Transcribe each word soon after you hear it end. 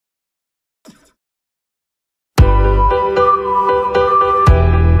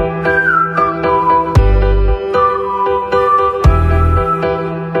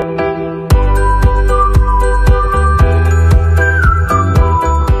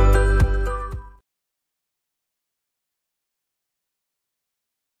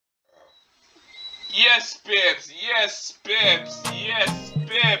Yes, Pips. Yes, Pips. Yes,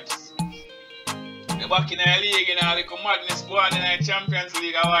 Pips. We're back in the league, you know. Little madness going in the Champions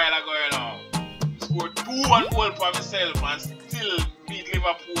League a while ago, you know. Scored 2-1 goal for myself and still beat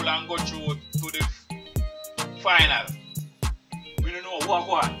Liverpool and go through to the final. We don't know what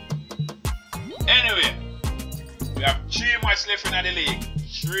one. Anyway, we have 3 matches left in the league.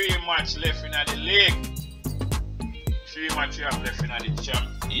 3 matches left in the league. 3 matches we have left in the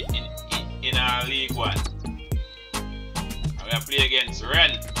in our League 1. And we are playing against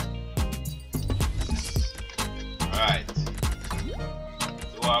Ren. Alright.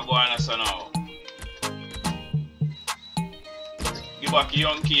 So what go on so now? Give back a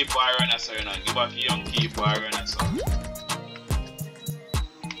young keeper run so you know. Give back a young keeper run so.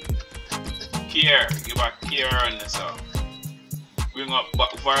 Care, give back care run so. Bring up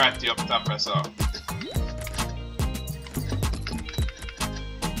variety up top so.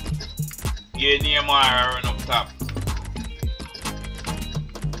 Give Neymar run up top.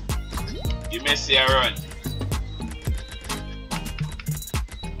 Give Messi a run.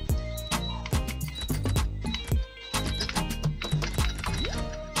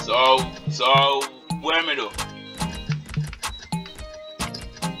 So what me do?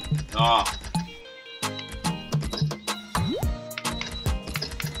 No.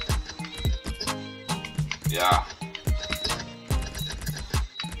 Yeah.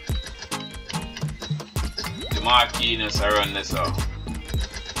 The Marquinhos are run this out.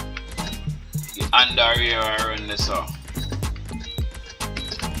 The Andrea are run this out.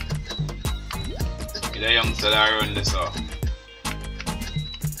 The youngster are run this out.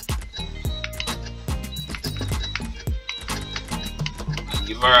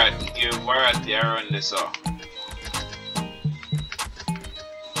 Give variety around this out.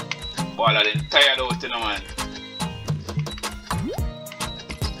 Ball are then tired out, you know, man.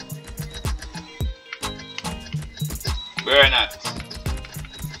 Bernat.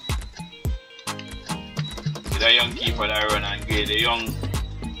 Get the young keeper that run and get the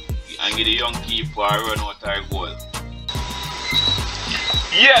young keeper run out our goal.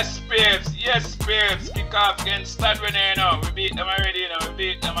 Yes, Pips. Yes, Pips. Kick off against Stade Rennais now. We beat them already, you know. We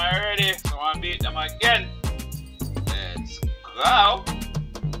beat them already. So I beat them again. Let's go.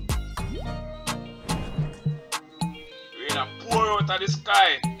 We're gonna pour out of the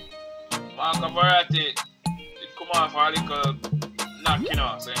sky. Marco Verratti. It come off a little knock, you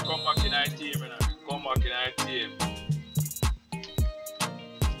know. So he come back in our team, you know. He come back in our team.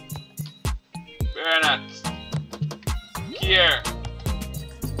 Bernat. Here.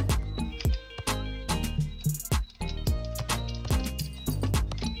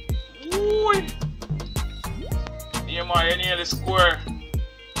 Neymar, you nearly score.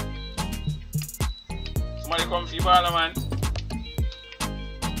 Somebody come for the ball, man.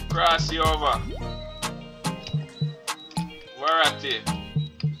 Cross you over. Verratti.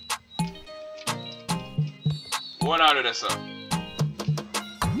 One out of this, sir.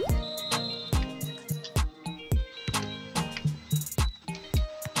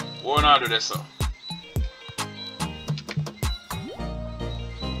 One out of this, sir.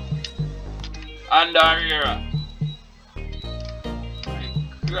 And Herrera.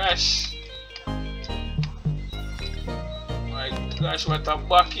 Gosh. My gosh, what a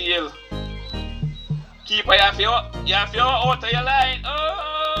back heel. Keeper, you have your out of your line.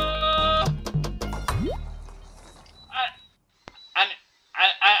 Oh! And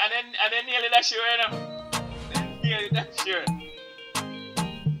then nearly dash you, you know. Then nearly dash you.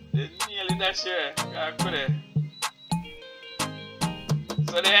 Then nearly dash you.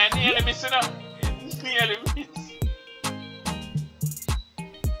 So they are nearly missing up. Nearly miss.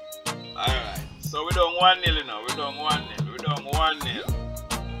 Alright, so we done 1-0 now. We done 1-0. We done 1-0.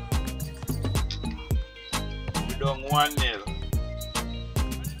 We done 1-0.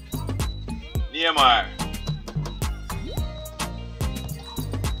 Neymar.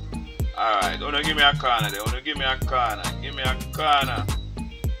 Alright, don't give me a corner there. Don't give me a corner. Give me a corner.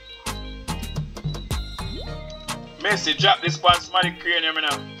 Messi, drop this pan, somebody crane me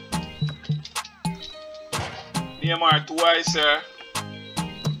now. Neymar twice, sir.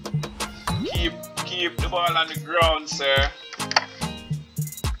 Keep the ball on the ground, sir.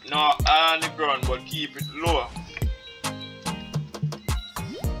 Not on the ground, but keep it low.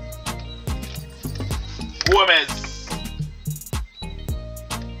 Gomez.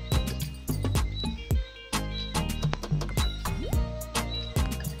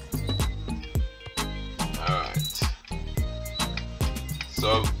 Alright.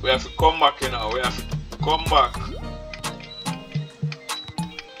 So we have to come back, you know. We have to come back.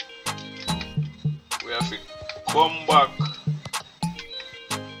 We have to come back.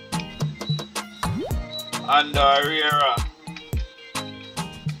 And Herrera.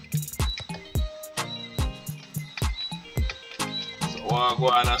 So what go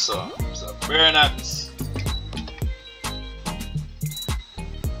on so? So Bernat.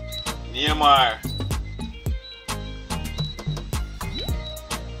 Neymar.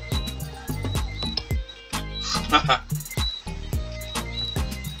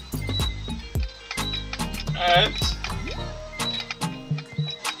 Alright.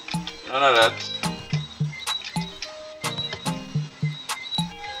 None of that.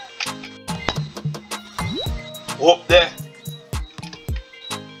 Up there.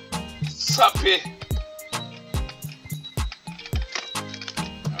 Sappy.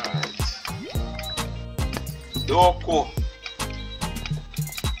 Alright. Doko.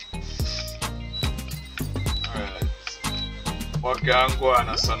 Alright. Okay, I'm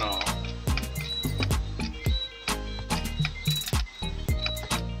going so now.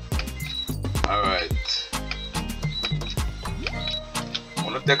 Alright. I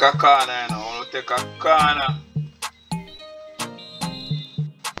want to take a corner now. I want to take a corner.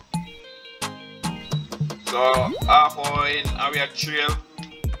 So half hour in and we are trail.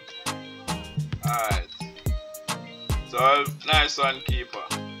 Alright. So nice one, keeper.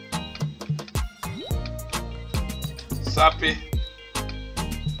 Sappy.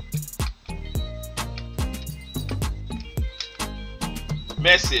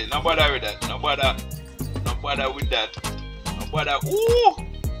 Messi, no bother with that. No bother with that. No bother. Ooh!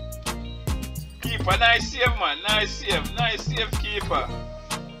 Keeper, nice save, man. Nice save, keeper.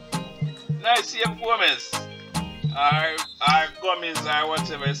 Nice save, Gomez. Or Gomez, or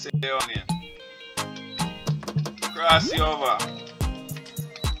whatever you say on here. Cross you over.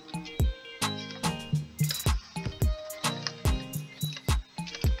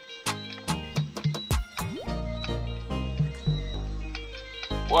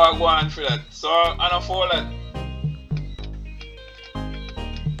 What go on for that? So, I don't fall that.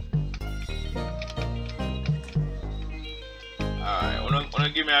 Alright, wanna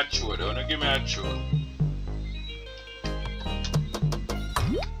give me a throw. Wanna give me a throw.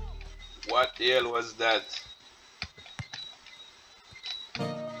 What the hell was that?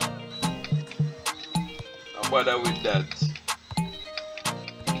 No bother with that.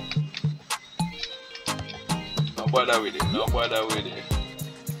 No bother with it. No bother with it.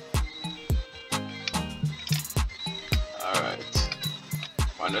 Alright.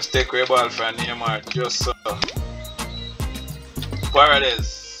 Man, just take away ball for Neymar just so.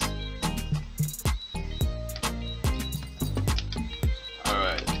 Paredes.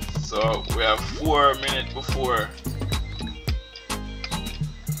 Alright. So we have 4 minutes before.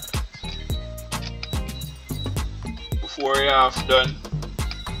 Before we half done.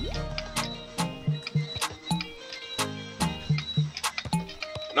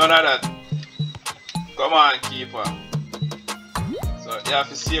 None of that. Come on, keeper. So you have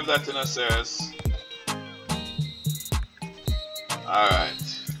to save that in a series. Alright.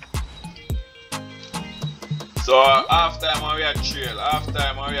 So half time we are trail. Half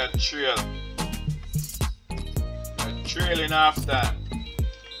time we are trail. We're trailing half time.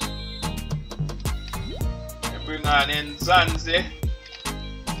 You bring on in Zanzi.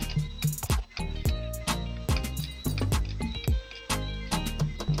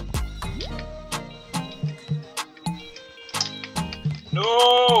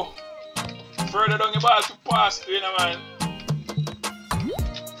 No! Further down the ball to pass to you, man.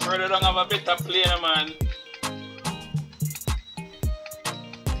 Further down have a better play, man.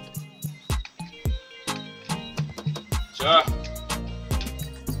 Sure.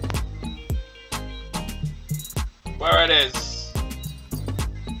 Where it is?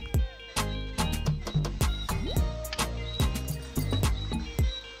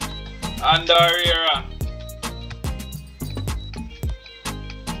 Under Herrera.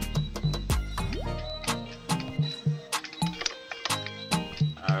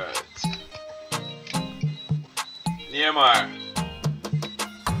 Neymar.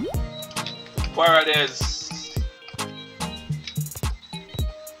 Paredes.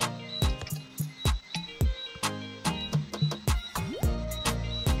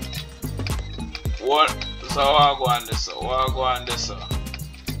 What? So what go on this? What go on this?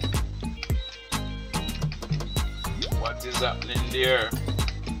 What is happening there?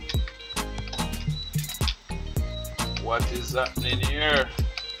 What is happening here?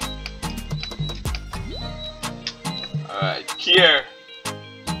 Alright, Kier.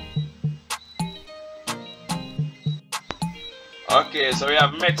 Okay, so we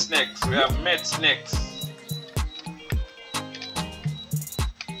have Mets next. We have Mets next.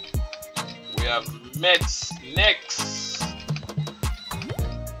 We have Mets next.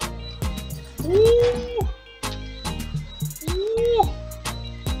 Woo!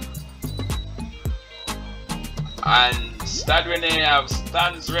 And Stade Rennais have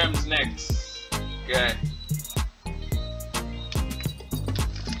Stans Reims next. Okay.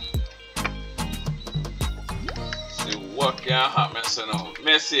 See what can happen so now.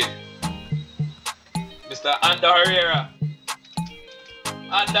 Messi. Mr. Andarriera.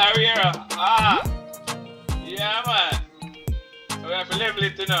 Ah. Yeah, man. So we have to level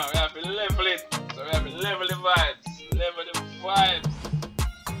it, you know. We have to level it. So we have to level the vibes. Level the vibes.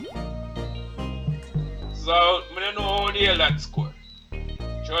 So, I don't know how the hell that score.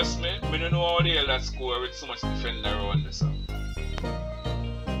 Trust me, I don't know how the hell that score with so much defender around this. I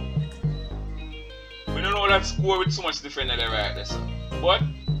don't know that score with so much defender there right there. But,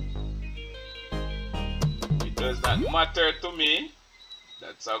 it does not matter to me.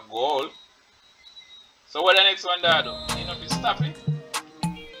 That's a goal. So what the next one there do? You know if you stop it?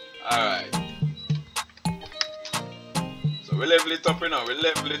 Alright. So we level it up, you know, we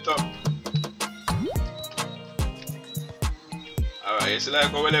level it up. Alright, you see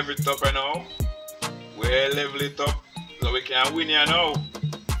like how we level it up right now? We level it up so we can win here now.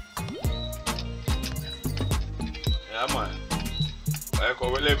 Yeah man. Like how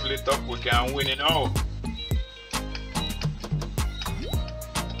we level it up, we can win it now.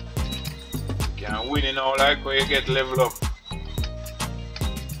 And winning now like where you get level up.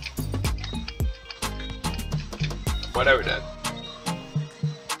 No bother with that.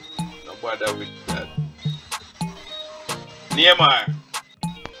 No bother with that. Neymar.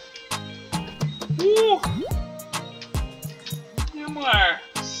 Woo! Neymar.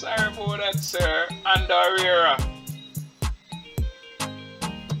 Sorry about that, sir. Andarriera.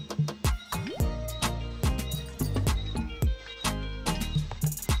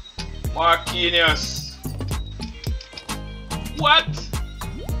 Marquinhos. What?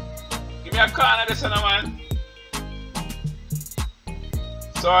 Give me a corner this one, man.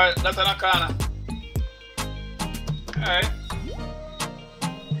 Sorry, that's not a corner. Alright.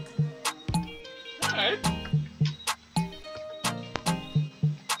 Alright.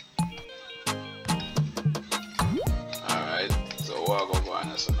 Alright. So we'll go on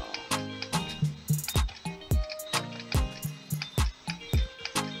this one now.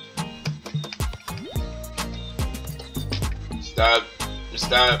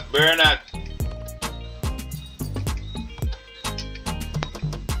 Mr. Bernard.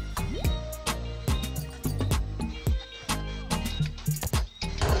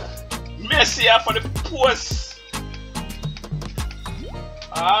 Messi here for the post.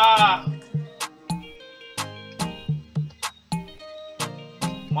 Ah.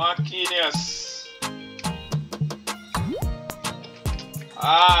 Marquinhos.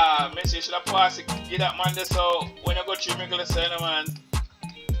 Ah, Messi should have passed it. Give that man this out. When I go through Miguel Sena, man.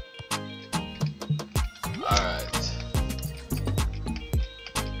 Alright.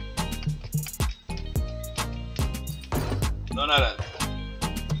 None of that.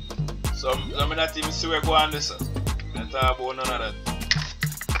 So I'm not even see where go on this. I'm talk about none of that.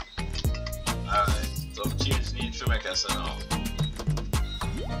 Alright. Some change need to make us now.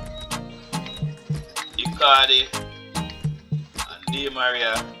 Icardi and Di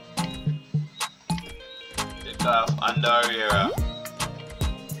Maria. Take off Andarriera.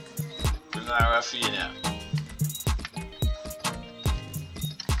 Bring on Rafinha.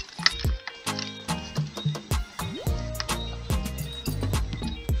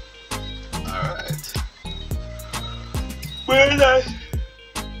 Alright. Very nice.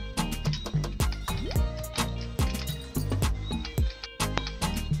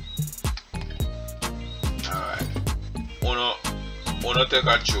 Alright. Uno take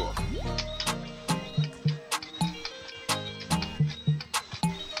a chew.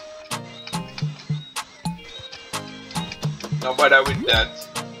 No bother with that.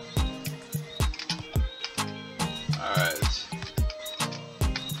 Alright.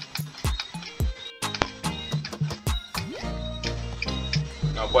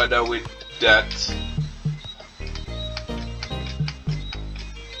 No bother with that.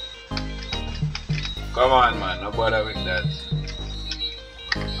 Come on, man. No bother with that.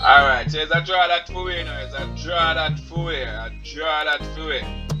 Alright, so it's a draw that for way now. It's a draw that for way. A draw that for way.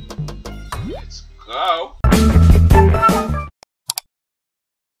 Let's go.